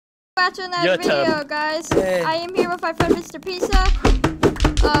watching that video, guys. Hey. I am here with my friend Mr. Pizza,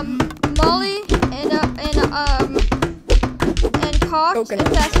 Molly, and Cox, if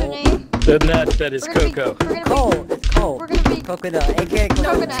that's her name. The nut that is Coco. Cole, it's Cole. We're gonna be Coconut, aka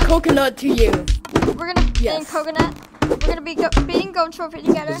Coconut. Coconut to you. We're gonna be in Coconut. We're gonna be beating Goldentrophy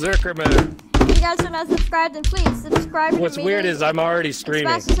together. Berserker mode. If you guys are not subscribed, then please subscribe. What's weird is I'm already streaming.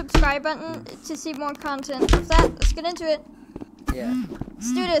 Smash the subscribe button to see more content. With that, let's get into it. Yeah.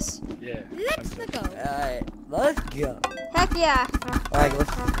 Let's do this. Yeah. Let's go. Alright, let's go. Heck yeah. Alright,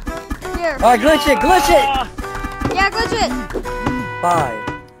 let's. Here. Alright, glitch it, glitch it! Yeah, glitch it.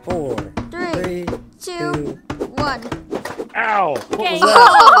 5, 4, 3, 2, 1. Ow! What was that?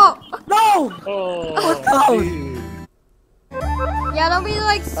 Oh! No! Oh, dude. Yeah, don't be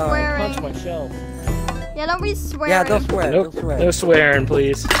like swearing. Punch my shelf. Yeah, don't be swearing. Yeah, don't swear, Nope. don't swear. No swearing,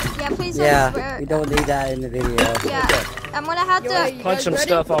 please. Yeah, please don't Yeah, swear. we don't need that in the video. Yeah, I'm gonna have to. Punch some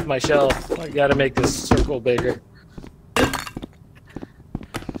stuff off my shelf. I gotta make this circle bigger.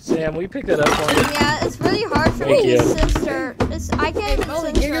 Sam, will you pick that up for me? Yeah, it's really hard for Thank me you. to censor. I can't even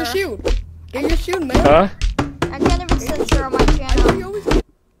Molly, censor. get your shoe. Get your shoe, man. Huh? I can't even censor on my channel.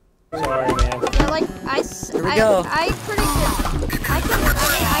 Sorry, man. Yeah, like Here we go. I pretty good. I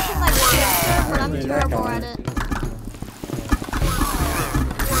can like censor, but I'm terrible at it.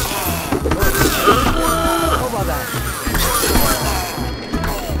 How about that?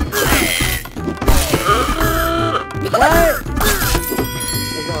 What?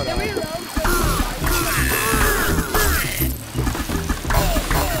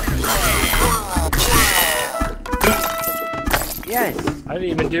 Yes. I didn't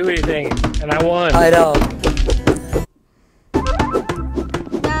even do anything, and I won. I know.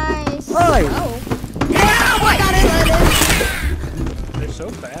 Nice. Oi! Yeah, I got it. They're so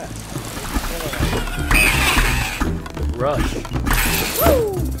fast. Rush.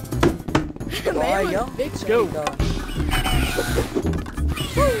 There you go. Let's go.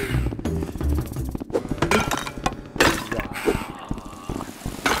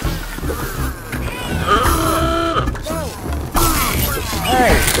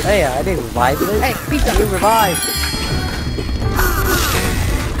 Hey, I didn't revive it. Hey, pizza. You revived.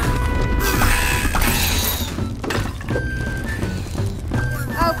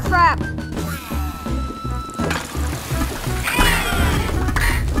 Oh crap.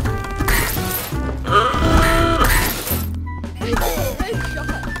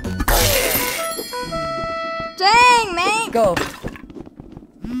 Dang, man. Go.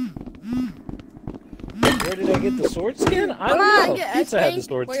 Where did I get the sword skin? I Come don't on. know. Get Pizza had the S-Ring.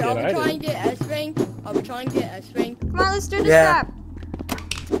 sword Wait, skin. are we I trying didn't. to get S-Ring? Are we trying to get S-Ring? Come on, let's do this Yeah. crap.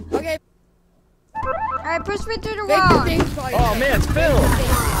 Okay. Alright, push me through the Make wall. the things fire. Oh man, it's Phil.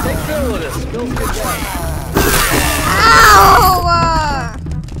 Take Phil with us. Phil's good guy. Ow!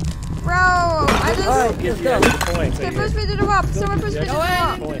 Bro, I just... Alright, Gives let's you go. extra points. Okay, push me through the wall. Someone push me through the Go wall.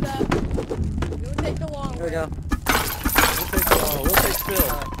 ahead and do that. You'll take the long Here we way. go. We'll take Phil.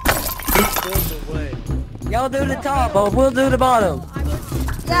 Phil's the way. Y'all do the top, but we'll do the bottom.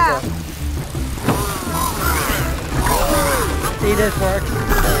 Yeah. See, this works.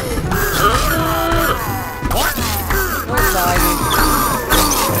 We're diving.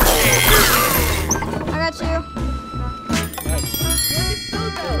 I got you. Nice.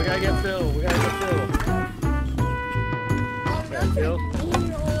 Yeah, we gotta get Phil. We gotta get Phil. That's Phil?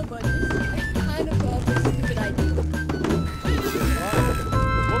 but this is kind of a stupid idea.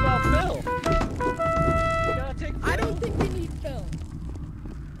 What about Phil? We gotta take Phil. I don't think we need Phil.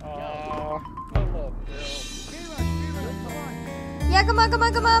 Aw, I love Phil. Yeah, come on, come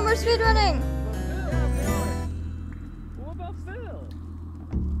on, come on. We're speedrunning. What about Phil?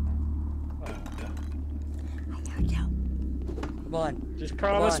 Come on. Just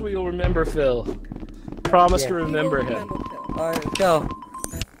promise Come on. we'll remember Phil. Promise Yeah. to remember him. Alright, let's go.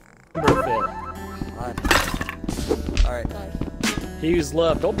 Remember Phil. Alright. He was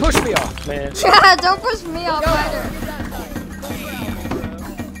love. Don't push me off, man. Yeah, don't push me off either.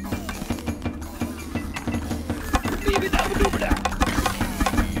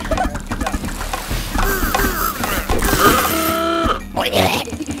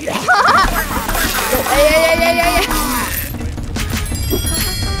 Hey.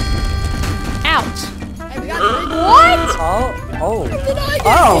 Ouch. Hey, we got the What? Oh. Did I get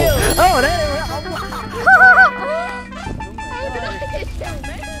Oh. killed? Oh, that. How did I get killed,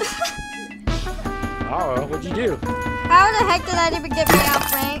 man? Oh, what'd you do? How the heck did that even get me out,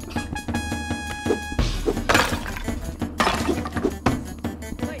 Frank?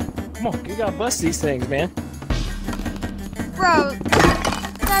 Come on, you gotta bust these things, man. Bro,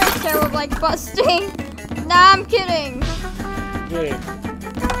 that is terrible, like busting. Nah, I'm kidding. Yeah.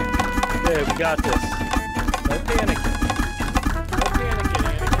 Okay, we got this. No panicking. No panicking,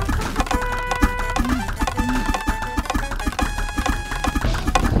 Anakin.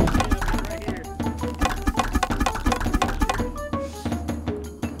 Right here.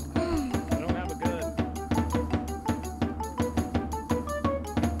 I don't have a gun.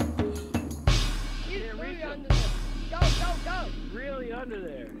 He's Can't reach really him. under there. Go, go, go. Really under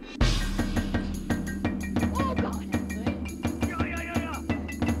there. Oh, God. Yeah, yeah, yeah, yeah.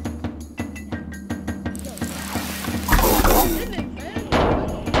 Isn't it, man?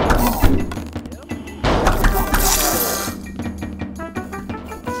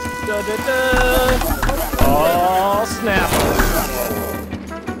 Da, da, da. Oh, snap.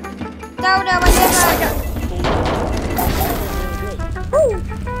 No, my game lagged. Woo!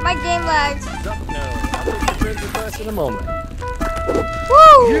 My game lagged. No, I'll take your friend's request in a moment.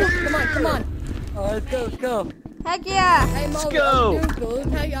 Woo! Come on, come on. Let's go, let's go. Heck yeah. Hey, Mo, go. let's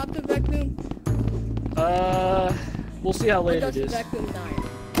tag out the vacuum. We'll see how late Does it the is. vacuum die?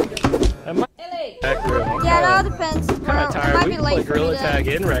 I might back room. Yeah, it all depends. Kind Well, of it tired. might We be can play late for me Gorilla to... Tag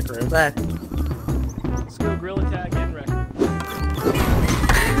in Rec Room. Left. Let's go Gorilla Tag in Rec Room.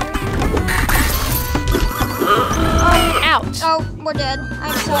 Ouch. Oh, we're dead.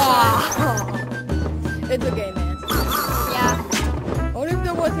 I'm so sorry. It's okay, man. Yeah. Only if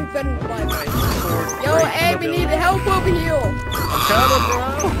there wasn't fed by Nice. Yo, hey, we need help over here. I'm coming,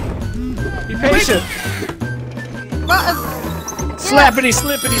 bro. Be patient. Well, Slappity,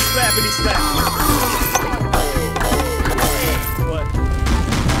 slippity, slappity, slap. What?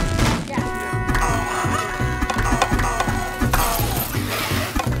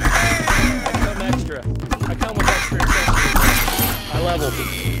 I come extra. I come with extra accessories. I leveled.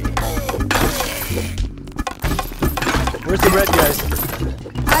 Where's the red guys?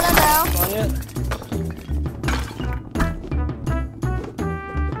 I don't know. On yet?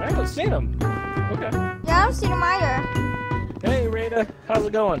 I haven't seen them. Okay. Yeah, I don't see them either. Hey, Rada. How's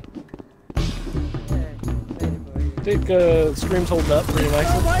it going? I think stream's holding up pretty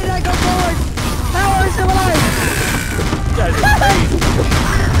nicely. Why did I go forward? How are you still alive? You guys are crazy.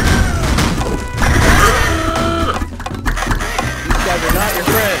 These guys are not your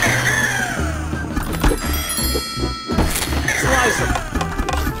friends. Slice them.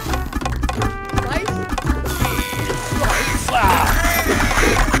 Nice.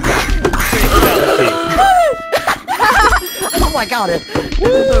 Oh my god, this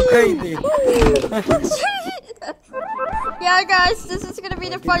is so crazy. Yeah, guys, this is gonna be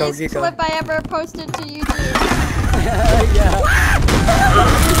the funniest Keep clip going. I ever posted to YouTube. Yeah.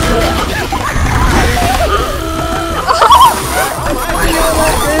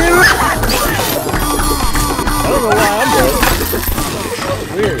 I don't know why I'm broke.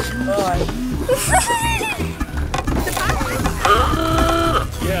 Weird.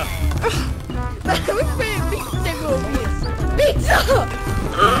 Yeah. Pizza!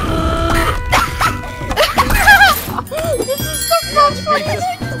 This is so much fun.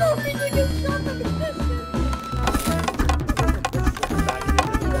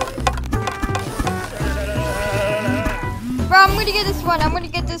 Bro, I'm gonna get this one. I'm gonna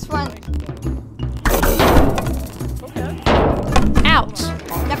get this one. Ouch.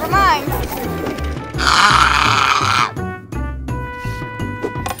 Never mind.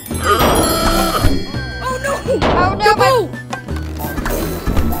 Oh no! Oh no, my...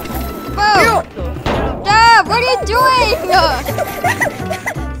 Boo! Dad, what are you doing?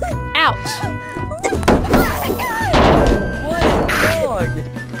 Ouch. What dog?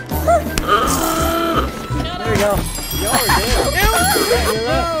 There we go. Y'all are dead.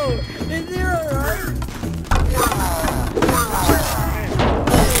 Is he alright?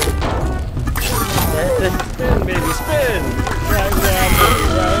 Spin, baby, spin. Right round, baby,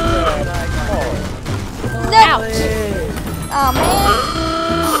 right round. Oh. Ouch. Oh man.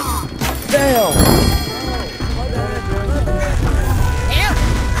 Damn.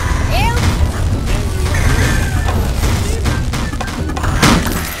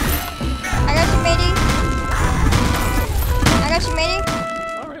 I got you, matey. I got you, matey.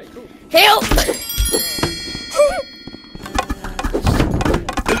 All right, cool. Help!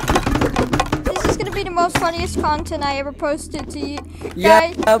 This is gonna be the most funniest content I ever posted to you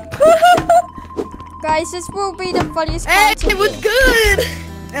Yep. guys. Guys, this will be the funniest Hey, content. it was good!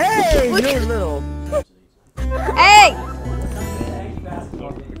 Hey, you're little. Hey!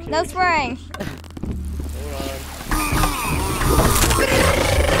 No swearing.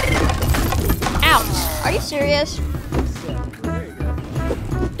 Ouch. Are you serious?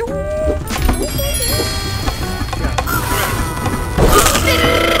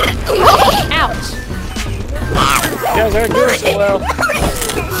 Ouch. You guys aren't doing so well.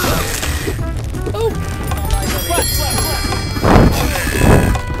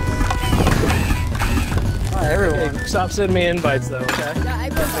 stop sending me invites though, okay? Yeah, I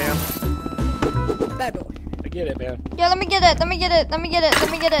will. Sam, Bad boy. I get it, man. Yeah, let me get it. Let me get it. Let me get it.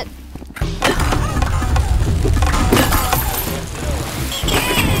 Let me get it.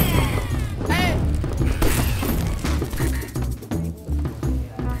 Hey.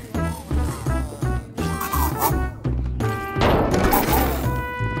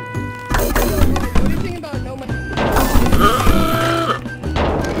 What do you think about no money?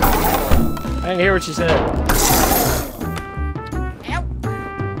 I didn't hear what you said. Ow.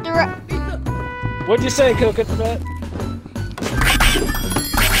 Direct. Pizza. What'd you say, Cook at the vet?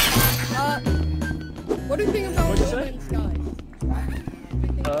 What do you think about What'd you No say? Man's Sky?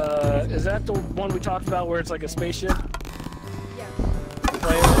 Is that the one we talked about where it's like a spaceship? Yeah.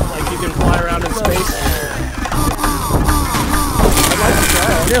 Like you can fly around in space? I'd like to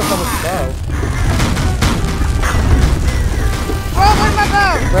try it. Yeah, someone's bow. Bro, where's my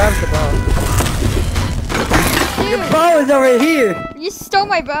bow? Grab the bow. Your Dude, bow is over here. you stole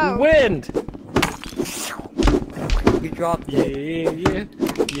my bow. Wind! You dropped Yeah, it.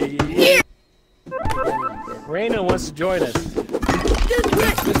 yeah. Raina wants to join us.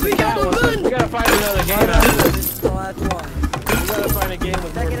 We got a gun. We gotta find another game out of This this. is the last one. We gotta find a game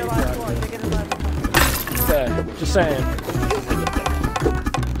with more Second to people last out one. here. Second to last one. Okay, just saying.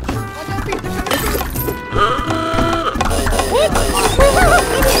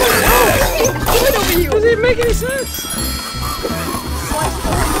 Doesn't even make any sense.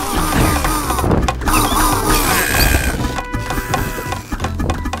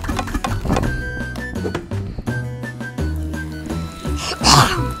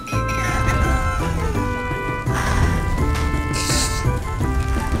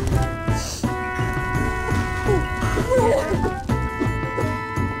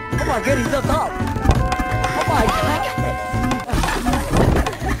 Oh my god, he's up top. Oh my god.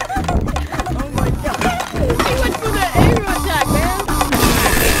 Oh my god. He went for the air attack, man.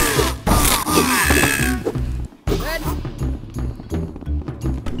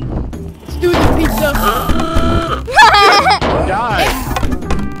 Let's do the pizza. Die.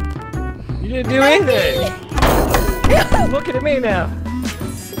 You didn't do anything. Looking at me now.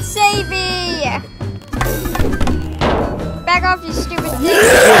 Save me. Back off, you stupid thing.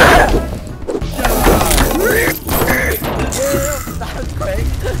 That was quick.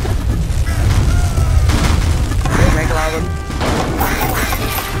 Make a lot of them.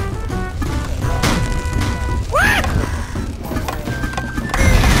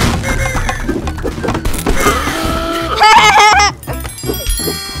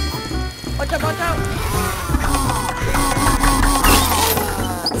 Watch out, watch out.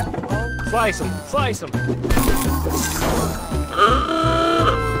 Slice him. Slice him.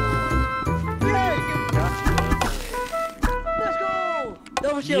 Let's go.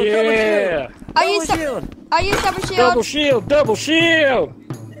 Double shield. Yeah. I'll use Double shield. I'll use double shield. Double shield. Double shield.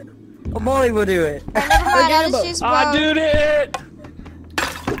 Oh, Molly will do it. Never mind, I'll just use I bow. did it.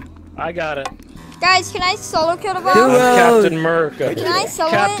 I got it. Guys, can I solo kill the Do bow? it. Captain America. Can I solo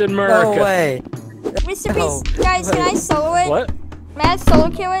Captain it? America. No way. Mr. No. Beast, guys, can I solo it? What? May I solo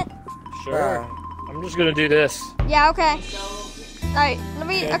kill it? Sure. I'm just gonna do this. Yeah, okay. Alright, let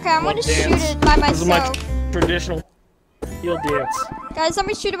me, okay, I'm gonna One shoot dance. it by This is my myself. traditional heel dance. Guys, let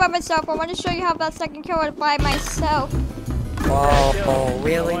me shoot it by myself. I want to show you how fast I can kill it by myself. Oh,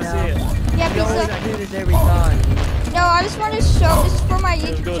 really I wanna now? see it. Yeah, You always pizza. do this every time. No, I just want to show, this is for my Let's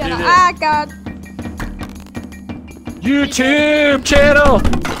YouTube go do channel. this. Ah, God. YouTube channel.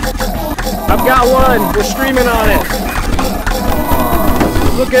 I've got one. We're streaming on it.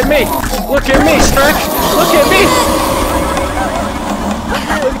 Look at me. Look at me, Strick. Look at me.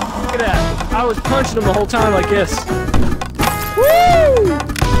 Look at that. I was punching him the whole time like this. Woo! Yo,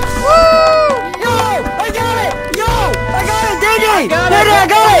 I got it! Yo, I got it, Diggy! got it. Diggy, I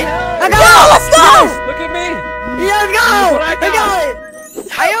got it! I got Yo, it! let's go! Look at me. Let's go! what I I got it!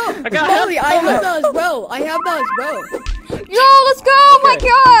 I got Molly, I help. have that as well. I have that as well. Yo, let's go! Oh my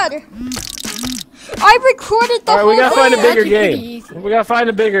God! I recorded the All right, whole we gotta find a thing. bigger Actually pretty game. easy. We gotta find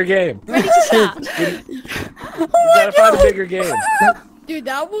a bigger game. We Oh gotta find a bigger game. Dude,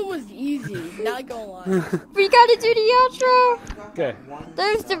 that one was easy. Not gonna lie. We gotta do the outro. Okay.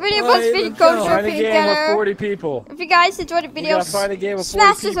 There's the video Alright, plus video let's go. code Find a for game with together. 40 people. If you guys enjoyed the We video, gotta find a game with 40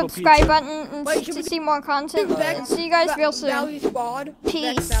 smash the people. subscribe Pizza. button and Wait, should to we see more content. Back- And see you guys real soon. Valley Squad.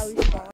 Peace. Valley Squad.